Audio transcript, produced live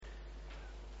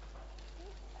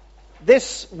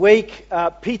This week,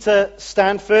 Peter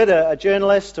Stanford, a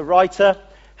journalist, a writer,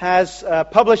 has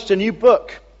published a new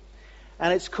book,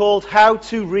 and it's called How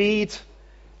to Read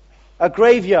a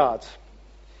Graveyard,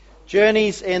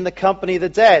 Journeys in the Company of the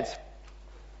Dead,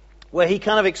 where he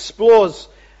kind of explores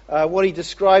what he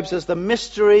describes as the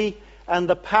mystery and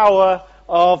the power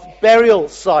of burial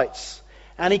sites.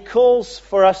 And he calls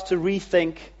for us to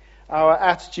rethink our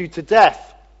attitude to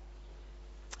death.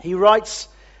 He writes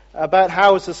about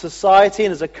how as a society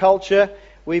and as a culture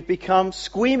we've become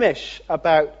squeamish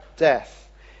about death.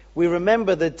 We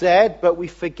remember the dead, but we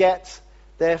forget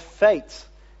their fate,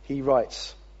 he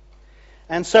writes.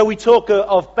 And so we talk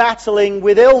of battling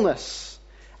with illness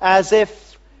as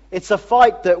if it's a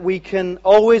fight that we can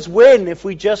always win if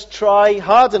we just try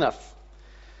hard enough.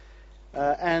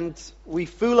 And we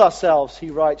fool ourselves, he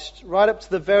writes, right up to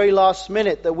the very last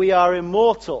minute that we are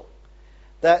immortal,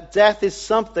 that death is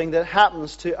something that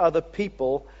happens to other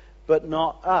people, but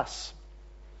not us.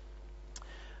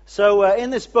 So in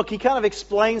this book, he kind of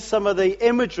explains some of the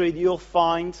imagery that you'll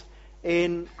find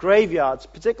in graveyards.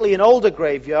 Particularly in older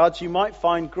graveyards, you might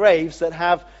find graves that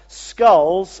have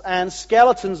skulls and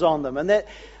skeletons on them. And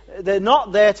they're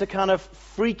not there to kind of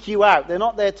freak you out. They're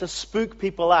not there to spook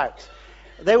people out.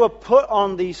 They were put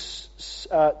on these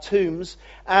tombs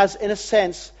as, in a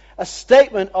sense, a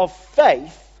statement of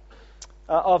faith,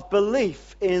 of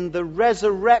belief in the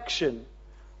resurrection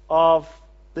of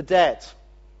the dead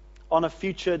on a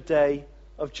future day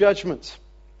of judgment.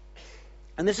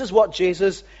 And this is what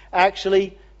Jesus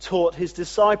actually taught his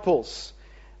disciples.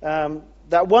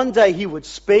 That one day he would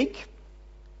speak,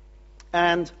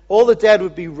 and all the dead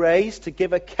would be raised to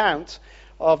give account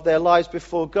of their lives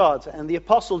before God. And the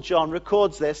Apostle John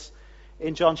records this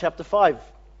in John chapter 5.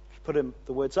 Put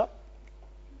the words up.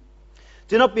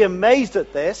 Do not be amazed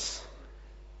at this,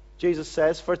 Jesus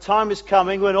says, for a time is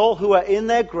coming when all who are in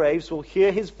their graves will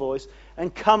hear his voice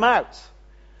and come out.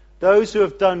 Those who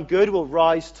have done good will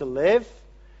rise to live,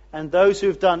 and those who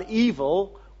have done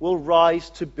evil will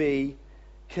rise to be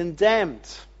condemned.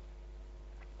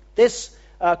 This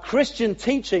Christian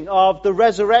teaching of the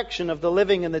resurrection of the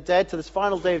living and the dead to this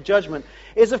final day of judgment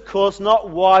is, of course,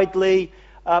 not widely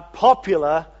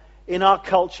popular in our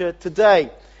culture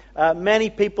today. Many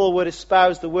people would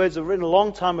espouse the words that were written a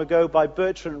long time ago by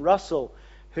Bertrand Russell,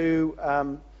 who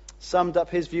summed up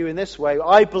his view in this way: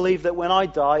 I believe that when I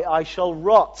die, I shall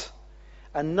rot,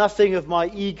 and nothing of my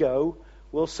ego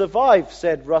will survive,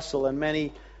 said Russell, and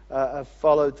many have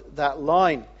followed that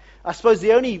line. I suppose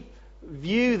the only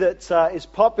view that is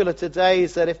popular today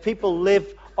is that if people live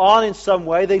on in some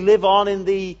way, they live on in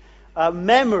the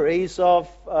memories of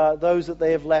those that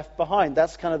they have left behind.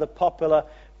 That's kind of the popular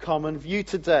common view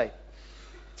today.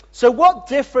 So what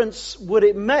difference would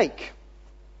it make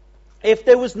if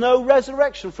there was no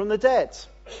resurrection from the dead?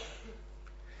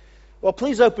 Well,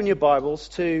 please open your Bibles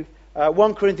to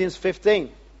 1 Corinthians 15.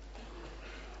 And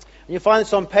you'll find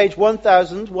this on page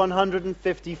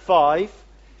 1155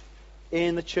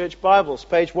 in the church Bibles,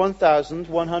 page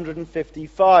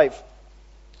 1155.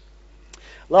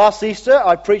 Last Easter,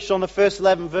 I preached on the first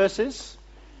 11 verses,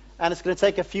 and it's going to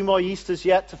take a few more Easters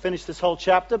yet to finish this whole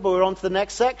chapter, but we're on to the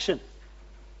next section.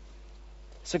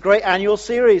 It's a great annual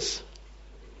series.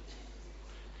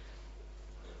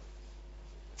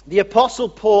 The Apostle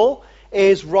Paul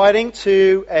is writing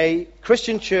to a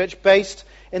Christian church based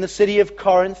in the city of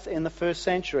Corinth in the first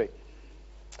century.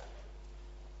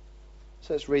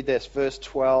 So let's read this, verse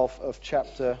 12 of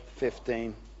chapter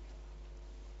 15.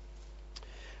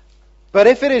 But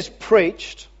if it is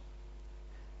preached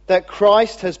that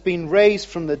Christ has been raised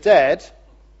from the dead,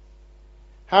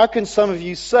 how can some of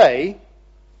you say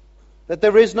that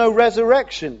there is no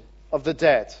resurrection of the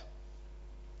dead?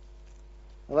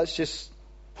 Well, let's just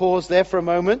pause there for a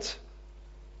moment.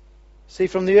 See,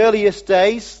 from the earliest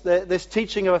days, this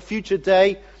teaching of a future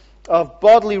day of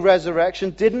bodily resurrection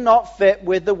did not fit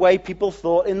with the way people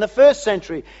thought in the first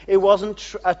century. It wasn't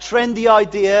a trendy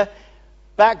idea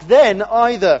back then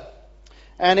either.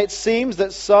 And it seems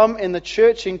that some in the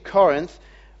church in Corinth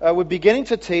were beginning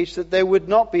to teach that there would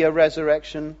not be a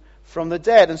resurrection from the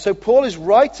dead. And so Paul is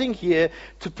writing here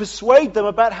to persuade them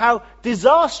about how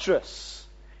disastrous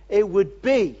it would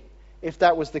be if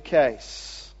that was the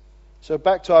case. So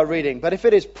back to our reading. But if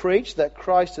it is preached that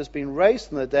Christ has been raised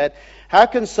from the dead, how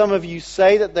can some of you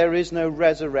say that there is no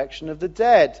resurrection of the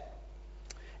dead?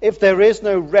 If there is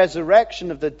no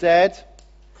resurrection of the dead,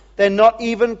 then not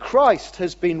even Christ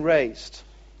has been raised.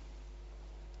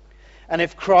 And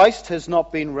if Christ has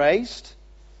not been raised,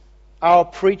 our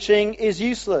preaching is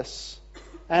useless,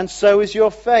 and so is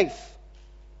your faith.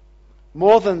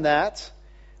 More than that,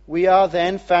 we are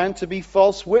then found to be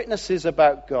false witnesses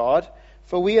about God,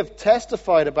 for we have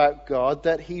testified about God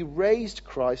that he raised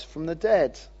Christ from the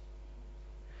dead.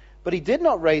 But he did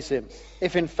not raise him,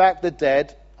 if in fact the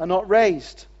dead are not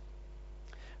raised.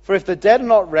 For if the dead are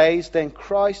not raised, then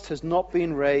Christ has not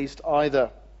been raised either.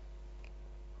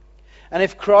 And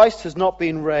if Christ has not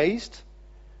been raised,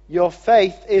 your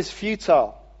faith is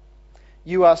futile.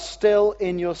 You are still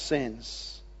in your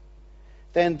sins.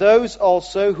 Then those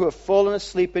also who have fallen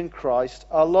asleep in Christ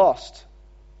are lost.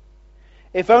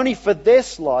 If only for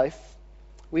this life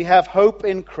we have hope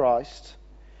in Christ,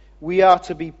 we are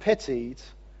to be pitied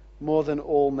more than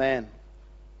all men.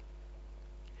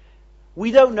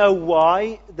 We don't know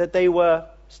why that they were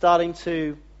starting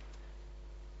to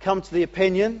come to the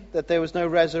opinion that there was no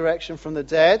resurrection from the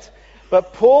dead.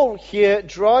 But Paul here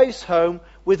drives home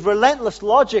with relentless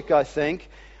logic, I think,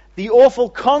 the awful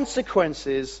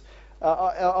consequences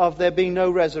of there being no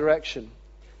resurrection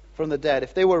from the dead,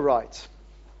 if they were right.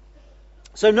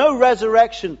 So no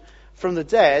resurrection from the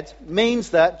dead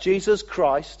means that Jesus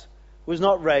Christ was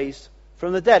not raised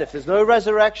from the dead. If there's no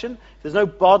resurrection, if there's no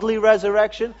bodily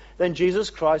resurrection, then Jesus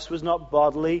Christ was not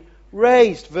bodily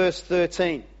raised. Verse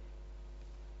 13.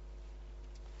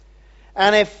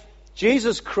 And if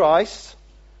Jesus Christ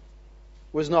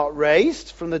was not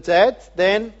raised from the dead,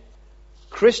 then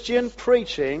Christian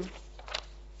preaching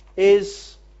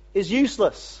is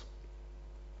useless.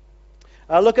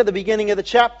 Look at the beginning of the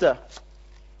chapter.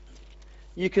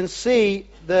 You can see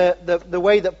the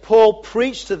way that Paul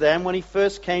preached to them when he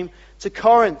first came to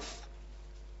Corinth.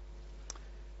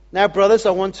 Now, brothers,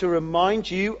 I want to remind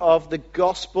you of the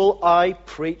gospel I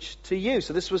preached to you.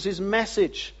 So this was his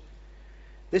message.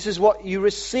 This is what you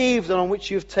received and on which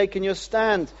you have taken your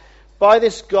stand. By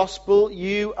this gospel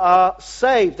you are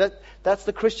saved. That's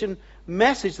the Christian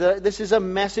message. This is a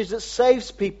message that saves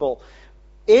people.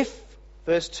 If,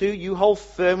 verse 2, you hold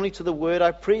firmly to the word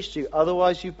I preached to you,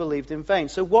 otherwise you believed in vain.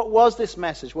 So what was this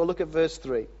message? Well, look at verse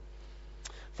 3.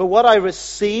 For what I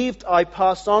received I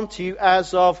passed on to you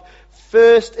as of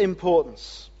first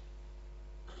importance.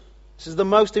 This is the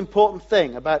most important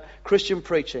thing about Christian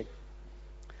preaching.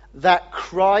 That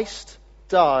Christ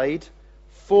died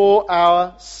for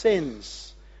our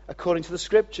sins, according to the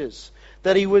Scriptures.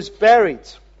 That he was buried.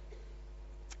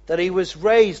 That he was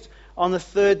raised on the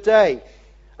third day,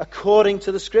 according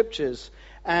to the Scriptures.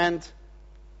 And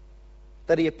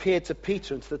that he appeared to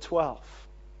Peter and to the 12.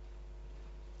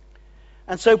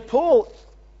 And so Paul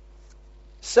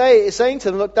is saying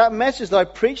to them, look, that message that I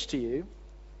preached to you,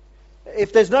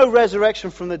 if there's no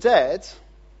resurrection from the dead,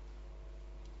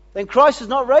 then Christ is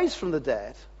not raised from the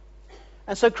dead.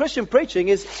 And so Christian preaching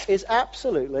is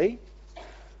absolutely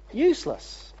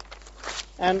useless.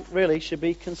 And really should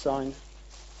be consigned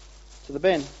to the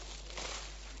bin.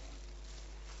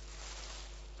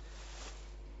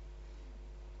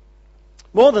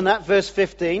 More than that, verse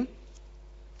 15.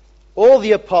 All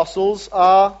the apostles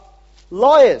are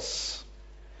liars,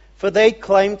 for they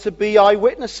claim to be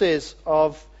eyewitnesses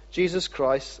of Jesus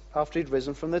Christ after he'd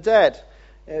risen from the dead.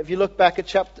 If you look back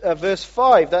at verse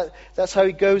 5, that's how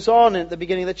he goes on at the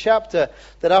beginning of the chapter,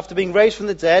 that after being raised from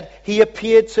the dead, he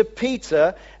appeared to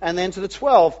Peter and then to the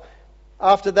 12.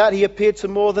 After that, he appeared to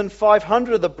more than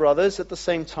 500 of the brothers at the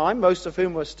same time, most of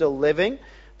whom were still living,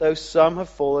 though some have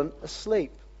fallen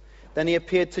asleep. Then he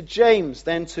appeared to James,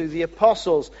 then to the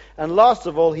apostles, and last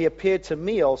of all he appeared to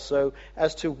me also,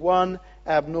 as to one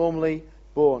abnormally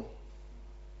born.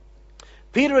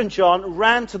 Peter and John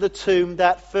ran to the tomb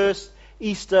that first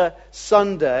Easter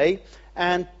Sunday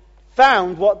and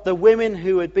found what the women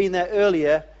who had been there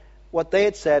earlier, what they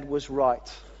had said was right.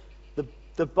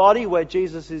 The body where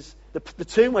the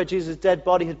tomb where Jesus' dead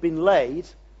body had been laid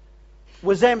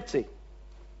was empty.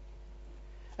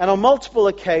 And on multiple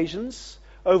occasions,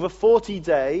 over 40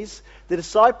 days, the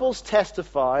disciples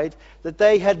testified that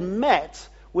they had met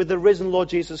with the risen Lord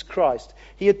Jesus Christ.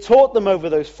 He had taught them over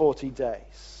those 40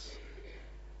 days.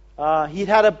 He'd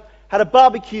had a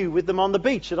barbecue with them on the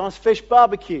beach, a nice fish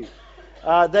barbecue.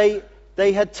 They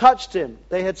had touched him.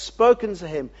 They had spoken to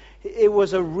him. It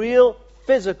was a real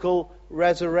physical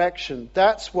resurrection.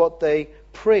 That's what they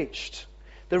preached.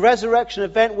 The resurrection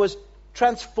event was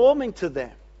transforming to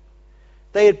them.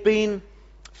 They had been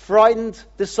frightened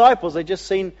disciples. They'd just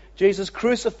seen Jesus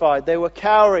crucified. They were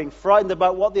cowering, frightened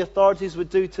about what the authorities would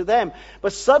do to them.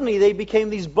 But suddenly they became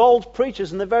these bold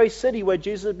preachers in the very city where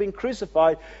Jesus had been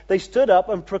crucified. They stood up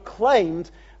and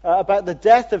proclaimed about the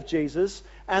death of Jesus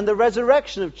and the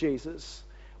resurrection of Jesus.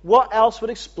 What else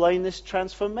would explain this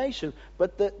transformation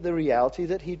but the reality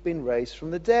that he'd been raised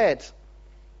from the dead?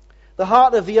 The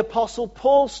heart of the Apostle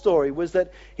Paul's story was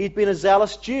that he'd been a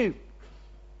zealous Jew.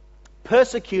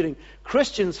 persecuting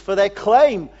Christians for their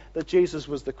claim that Jesus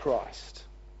was the Christ.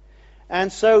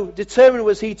 And so determined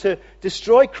was he to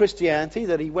destroy Christianity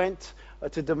that he went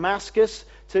to Damascus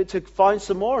to find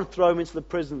some more and throw them into the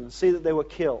prison and see that they were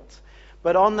killed.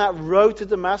 But on that road to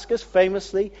Damascus,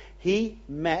 famously, he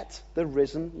met the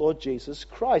risen Lord Jesus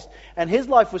Christ. And his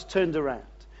life was turned around.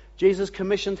 Jesus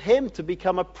commissioned him to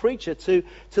become a preacher to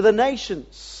the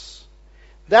nations.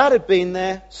 That had been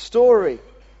their story.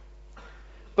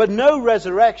 But no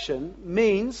resurrection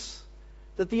means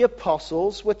that the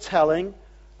apostles were telling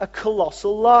a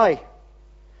colossal lie.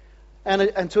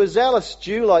 And to a zealous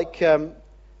Jew like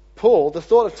Paul, the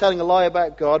thought of telling a lie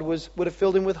about God would have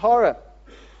filled him with horror.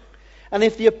 And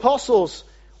if the apostles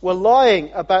were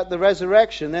lying about the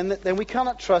resurrection, then we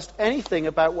cannot trust anything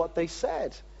about what they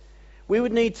said. We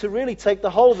would need to really take the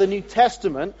whole of the New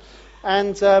Testament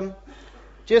and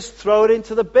just throw it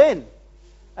into the bin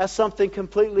as something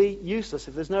completely useless.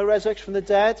 If there's no resurrection from the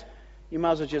dead, you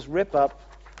might as well just rip up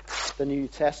the New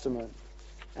Testament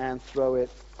and throw it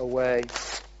away.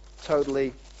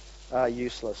 Totally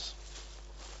useless.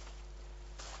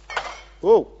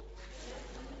 Whoa.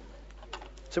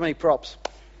 Too many props.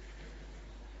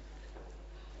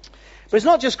 But it's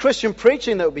not just Christian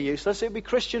preaching that would be useless, it would be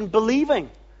Christian believing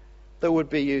that would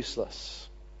be useless.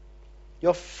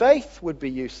 Your faith would be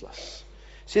useless.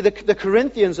 See, the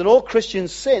Corinthians and all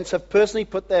Christians since have personally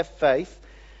put their faith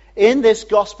in this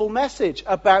gospel message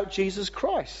about Jesus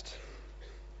Christ.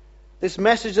 This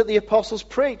message that the apostles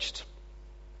preached.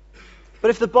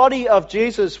 But if the body of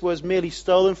Jesus was merely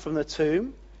stolen from the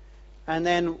tomb and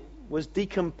then was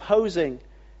decomposing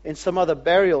in some other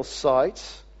burial site,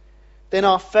 then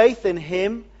our faith in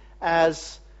him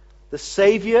as the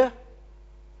Savior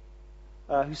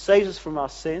who saves us from our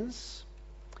sins,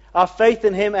 our faith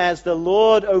in him as the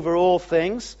Lord over all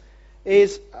things,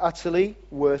 is utterly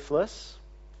worthless,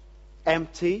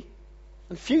 empty,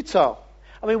 and futile.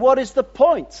 I mean, what is the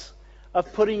point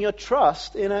of putting your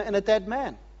trust in a dead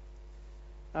man?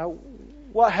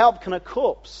 What help can a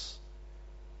corpse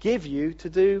give you to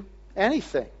do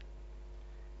anything?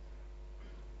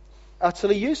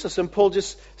 Utterly useless. And Paul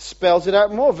just spells it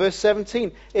out more. Verse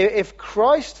 17. If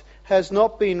Christ has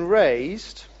not been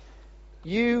raised,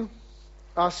 you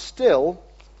are still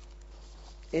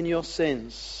in your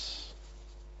sins.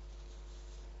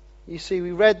 You see,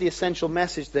 we read the essential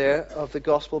message there of the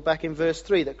gospel back in verse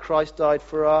 3, that Christ died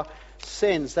for our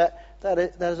sins. That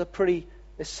is a pretty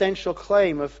essential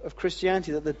claim of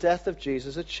Christianity, that the death of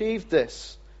Jesus achieved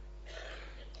this.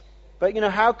 But,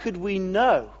 how could we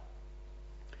know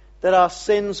that our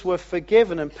sins were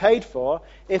forgiven and paid for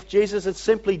if Jesus had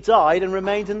simply died and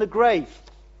remained in the grave?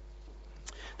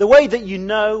 The way that you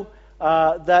know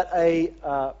that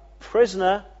a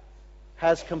prisoner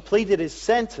has completed his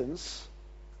sentence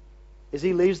is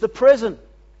he leaves the prison.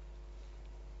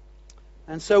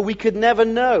 And so we could never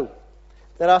know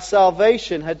that our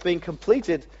salvation had been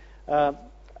completed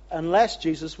unless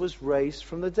Jesus was raised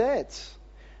from the dead.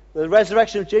 The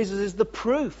resurrection of Jesus is the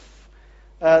proof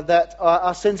that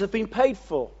our sins have been paid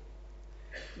for,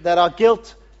 that our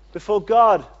guilt before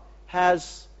God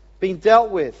has been dealt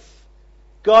with.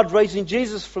 God raising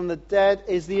Jesus from the dead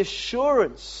is the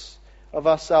assurance of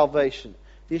our salvation,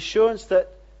 the assurance that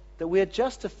we are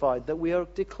justified, that we are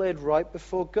declared right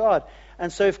before God.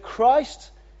 And so if Christ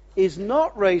is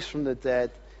not raised from the dead,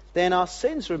 then our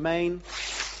sins remain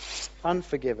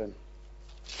unforgiven.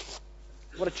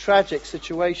 What a tragic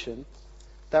situation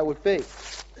that would be.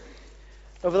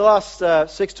 Over the last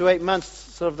 6 to 8 months,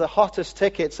 sort of the hottest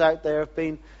tickets out there have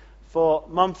been for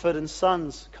Mumford &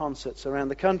 Sons concerts around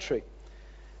the country.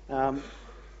 And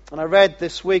I read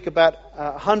this week about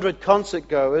 100 concert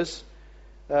goers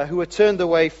who were turned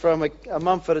away from a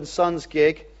Mumford & Sons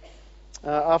gig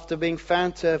after being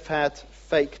found to have had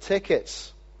fake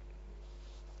tickets.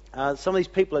 Some of these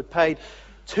people had paid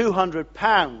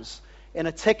 £200 in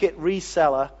a ticket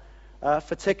reseller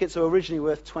for tickets that were originally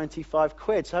worth 25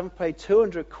 quid. So having paid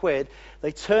 200 quid,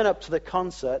 they turn up to the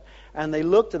concert and they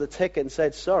looked at the ticket and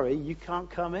said, sorry, you can't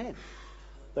come in.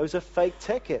 Those are fake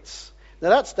tickets.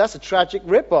 Now that's a tragic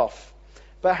rip-off.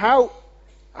 But how,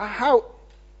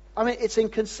 I mean, it's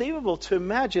inconceivable to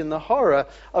imagine the horror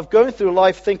of going through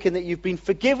life thinking that you've been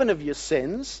forgiven of your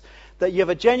sins, that you have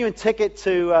a genuine ticket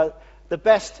to the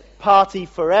best party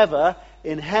forever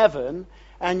in heaven,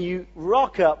 and you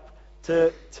rock up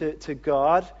to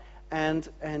God, and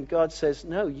God says,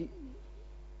 no,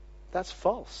 that's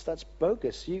false, that's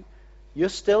bogus. You're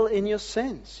still in your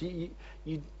sins.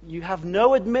 You have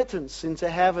no admittance into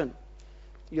heaven.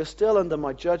 You're still under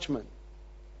my judgment.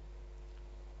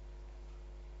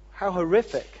 How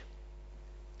horrific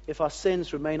if our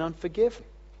sins remain unforgiven.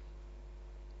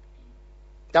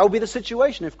 That would be the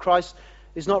situation if Christ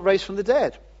is not raised from the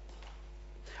dead.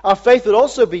 Our faith would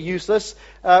also be useless,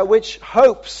 which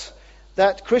hopes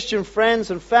that Christian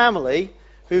friends and family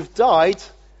who've died,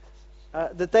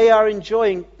 that they are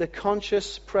enjoying the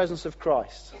conscious presence of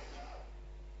Christ.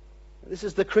 This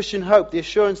is the Christian hope, the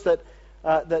assurance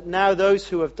that now those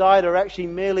who have died are actually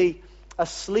merely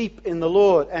asleep in the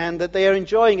Lord, and that they are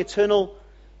enjoying eternal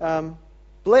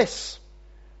bliss,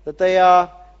 that they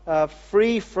are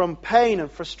free from pain and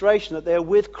frustration, that they are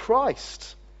with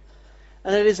Christ.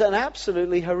 And it is an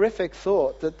absolutely horrific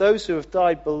thought that those who have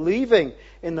died believing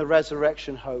in the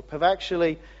resurrection hope have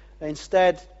actually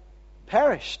instead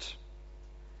perished.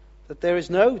 That there is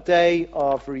no day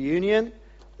of reunion,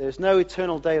 there is no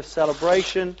eternal day of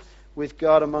celebration with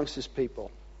God amongst His people.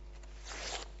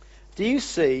 Do you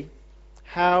see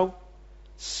how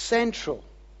central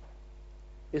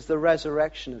is the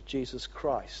resurrection of Jesus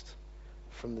Christ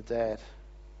from the dead?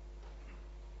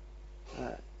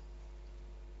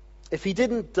 If He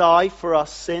didn't die for our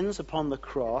sins upon the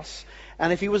cross,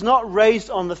 and if He was not raised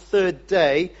on the third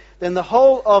day, then the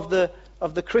whole of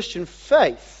the Christian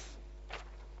faith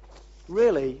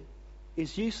really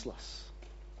is useless.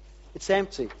 It's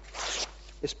empty.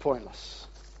 It's pointless.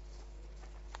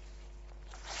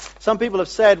 Some people have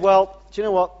said, well, do you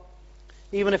know what?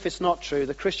 Even if it's not true,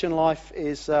 the Christian life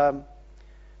is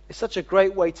such a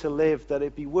great way to live that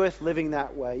it'd be worth living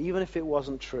that way, even if it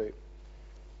wasn't true.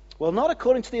 Well, not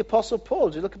according to the Apostle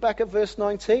Paul. Do you look back at verse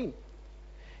 19?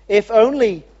 If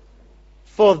only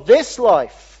for this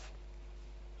life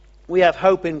we have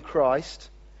hope in Christ,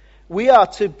 we are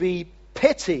to be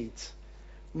pitied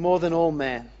more than all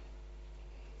men.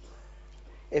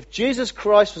 If Jesus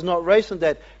Christ was not raised from the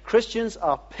dead, Christians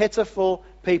are pitiful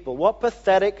people. What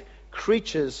pathetic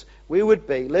creatures we would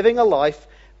be, living a life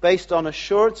based on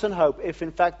assurance and hope, if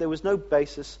in fact there was no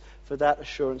basis for that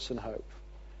assurance and hope.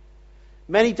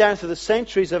 Many down through the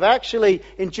centuries have actually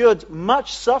endured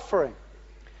much suffering,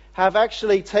 have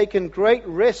actually taken great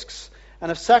risks, and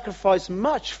have sacrificed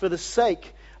much for the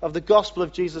sake of the gospel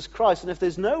of Jesus Christ. And if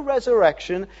there's no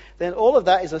resurrection, then all of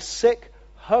that is a sick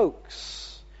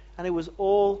hoax. And it was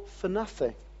all for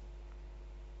nothing.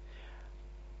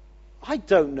 I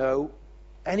don't know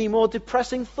any more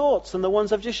depressing thoughts than the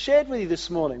ones I've just shared with you this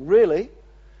morning, really.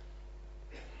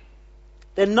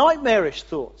 They're nightmarish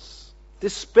thoughts.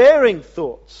 Despairing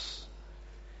thoughts.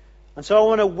 And so I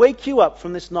want to wake you up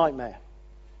from this nightmare.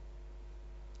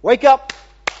 Wake up.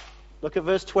 Look at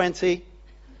verse 20.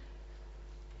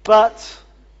 But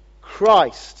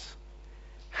Christ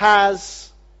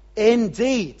has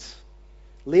indeed,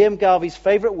 Liam Garvey's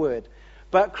favorite word,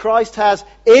 but Christ has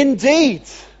indeed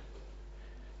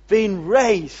been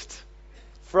raised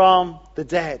from the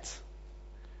dead.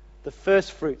 The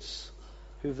first fruits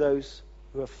of those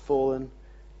who have fallen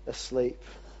asleep.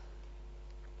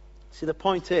 See, the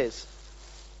point is,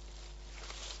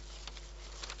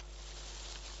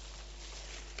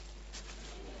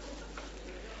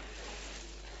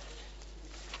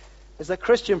 that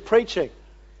Christian preaching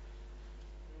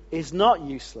is not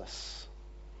useless.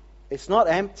 It's not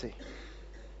empty.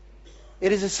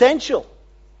 It is essential.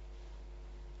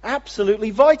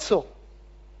 Absolutely vital.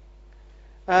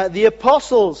 The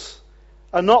apostles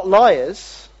are not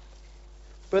liars,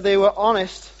 but they were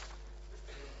honest,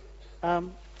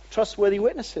 trustworthy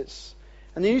witnesses.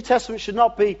 And the New Testament should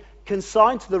not be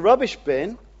consigned to the rubbish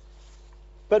bin,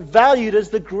 but valued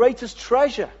as the greatest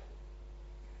treasure.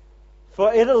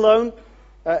 For it alone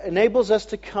enables us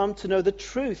to come to know the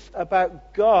truth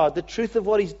about God, the truth of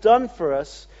what He's done for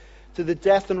us through the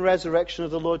death and resurrection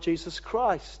of the Lord Jesus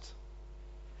Christ.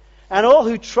 And all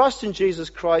who trust in Jesus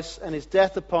Christ and His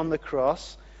death upon the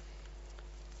cross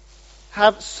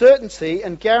have certainty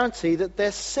and guarantee that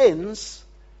their sins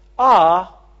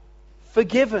are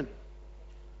forgiven.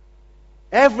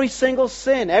 Every single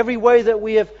sin, every way that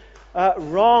we have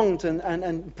wronged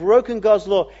and broken God's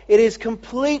law, it is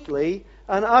completely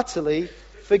and utterly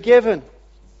forgiven.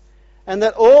 And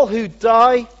that all who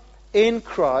die in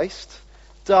Christ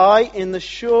die in the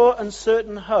sure and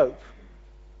certain hope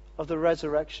of the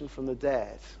resurrection from the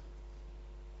dead.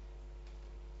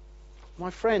 My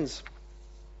friends,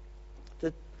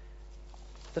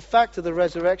 the fact of the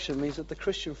resurrection means that the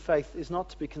Christian faith is not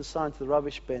to be consigned to the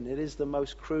rubbish bin. It is the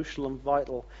most crucial and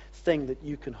vital thing that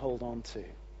you can hold on to.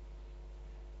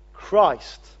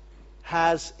 Christ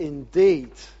has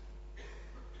indeed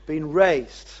been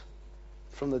raised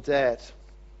from the dead.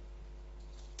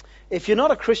 If you're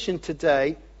not a Christian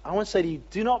today, I want to say to you,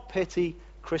 do not pity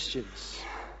Christians.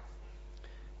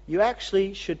 You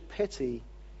actually should pity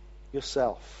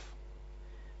yourself.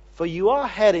 For you are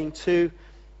heading to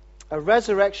a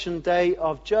resurrection day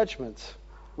of judgment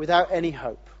without any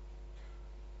hope.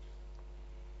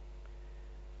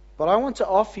 But I want to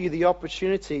offer you the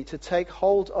opportunity to take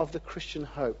hold of the Christian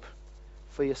hope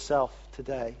for yourself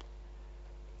today.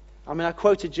 I mean, I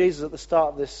quoted Jesus at the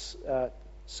start of this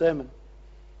sermon.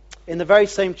 In the very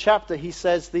same chapter, he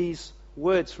says these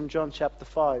words from John chapter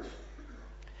 5.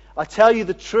 I tell you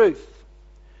the truth.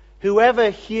 Whoever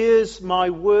hears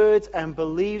my word and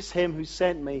believes him who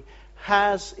sent me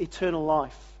has eternal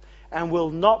life and will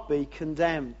not be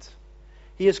condemned.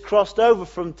 He has crossed over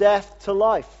from death to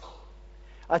life.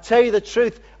 I tell you the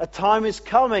truth, a time is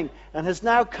coming and has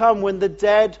now come when the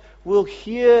dead will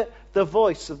hear the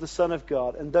voice of the Son of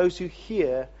God, and those who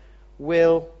hear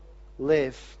will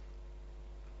live.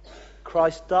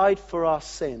 Christ died for our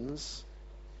sins.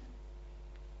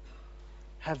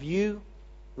 Have you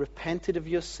repented of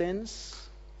your sins?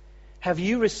 Have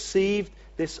you received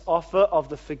this offer of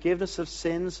the forgiveness of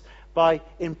sins by,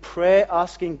 in prayer,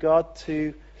 asking God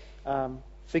to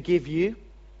forgive you?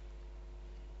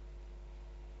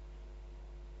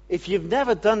 If you've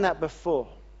never done that before,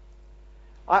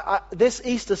 this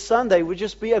Easter Sunday would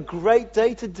just be a great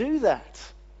day to do that.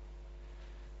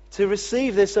 To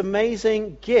receive this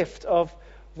amazing gift of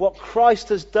what Christ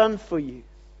has done for you,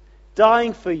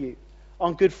 dying for you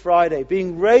on Good Friday,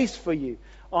 being raised for you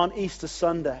on Easter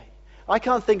Sunday. I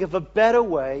can't think of a better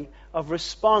way of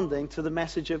responding to the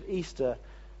message of Easter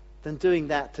than doing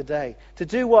that today. To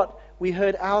do what we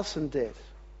heard Alison did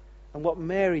and what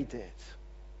Mary did.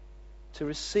 To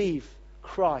receive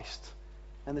Christ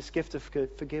and this gift of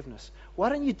forgiveness. Why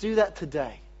don't you do that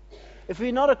today? If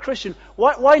you're not a Christian,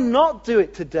 why not do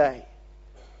it today?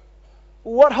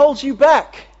 What holds you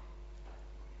back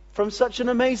from such an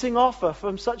amazing offer,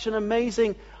 from such an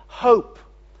amazing hope,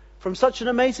 from such an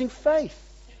amazing faith?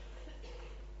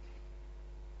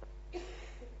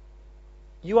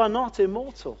 You are not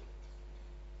immortal.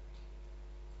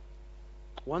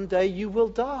 One day you will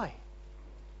die.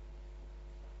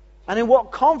 And in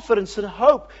what confidence and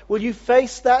hope will you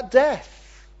face that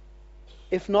death,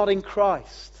 if not in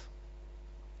Christ?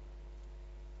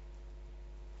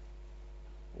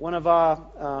 One of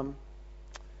our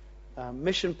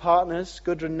mission partners,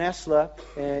 Gudrun Nessler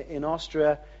in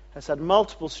Austria, has had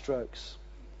multiple strokes.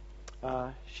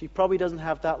 She probably doesn't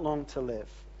have that long to live.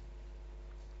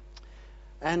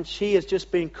 And she has just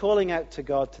been calling out to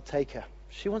God to take her.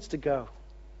 She wants to go.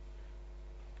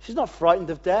 She's not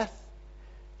frightened of death.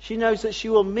 She knows that she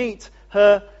will meet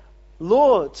her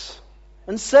Lord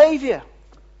and Savior.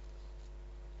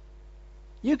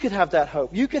 You could have that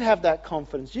hope. You could have that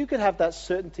confidence. You could have that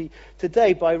certainty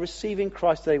today by receiving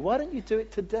Christ today. Why don't you do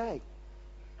it today?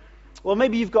 Well,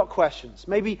 maybe you've got questions.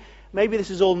 Maybe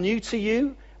this is all new to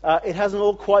you. It hasn't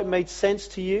all quite made sense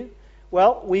to you.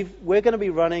 Well, we're going to be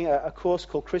running a course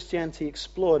called Christianity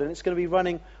Explored, and it's going to be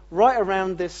running right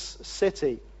around this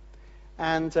city.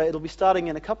 And it'll be starting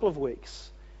in a couple of weeks.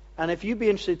 And if you'd be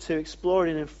interested to explore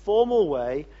in an informal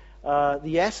way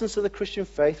the essence of the Christian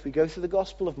faith, we go through the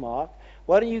Gospel of Mark.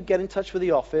 Why don't you get in touch with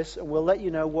the office and we'll let you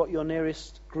know what your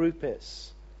nearest group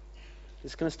is.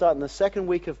 It's going to start in the second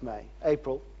week of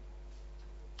April.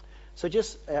 So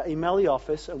just email the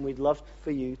office and we'd love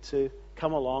for you to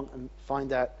come along and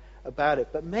find out about it.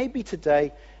 But maybe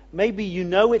today, maybe you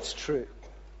know it's true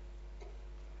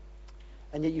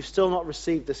and yet you've still not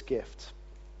received this gift.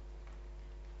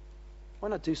 Why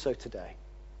not do so today?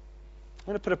 I'm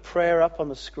going to put a prayer up on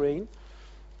the screen.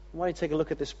 Why don't you take a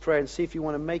look at this prayer and see if you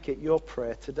want to make it your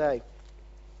prayer today.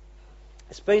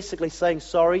 It's basically saying,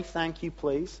 sorry, thank you,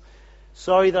 please.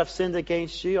 Sorry that I've sinned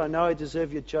against you. I know I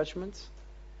deserve your judgment.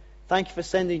 Thank you for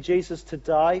sending Jesus to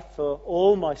die for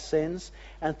all my sins,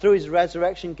 and through his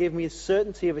resurrection give me a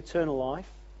certainty of eternal life.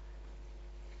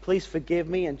 Please forgive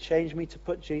me and change me to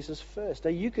put Jesus first.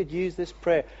 Now you could use this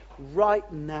prayer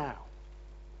right now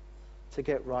to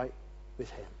get right with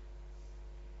him.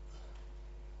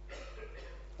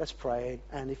 Let's pray.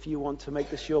 And if you want to make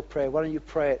this your prayer, why don't you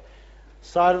pray it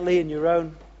silently in your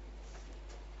own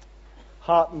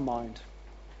heart and mind.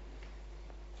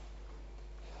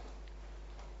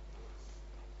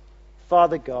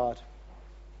 Father God,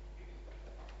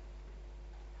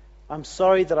 I'm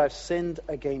sorry that I've sinned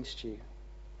against you.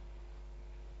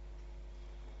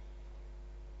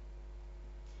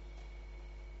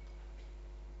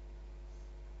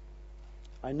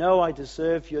 I know I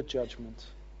deserve your judgment.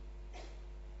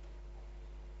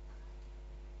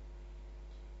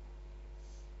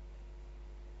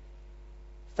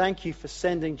 Thank you for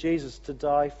sending Jesus to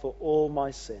die for all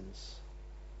my sins.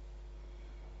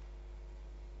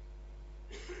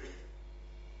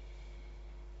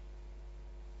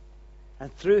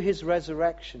 And through his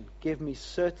resurrection, give me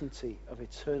certainty of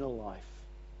eternal life.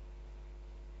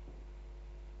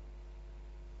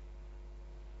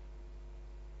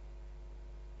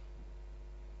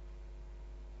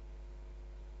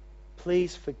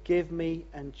 Please forgive me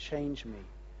and change me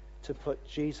to put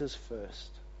Jesus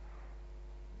first.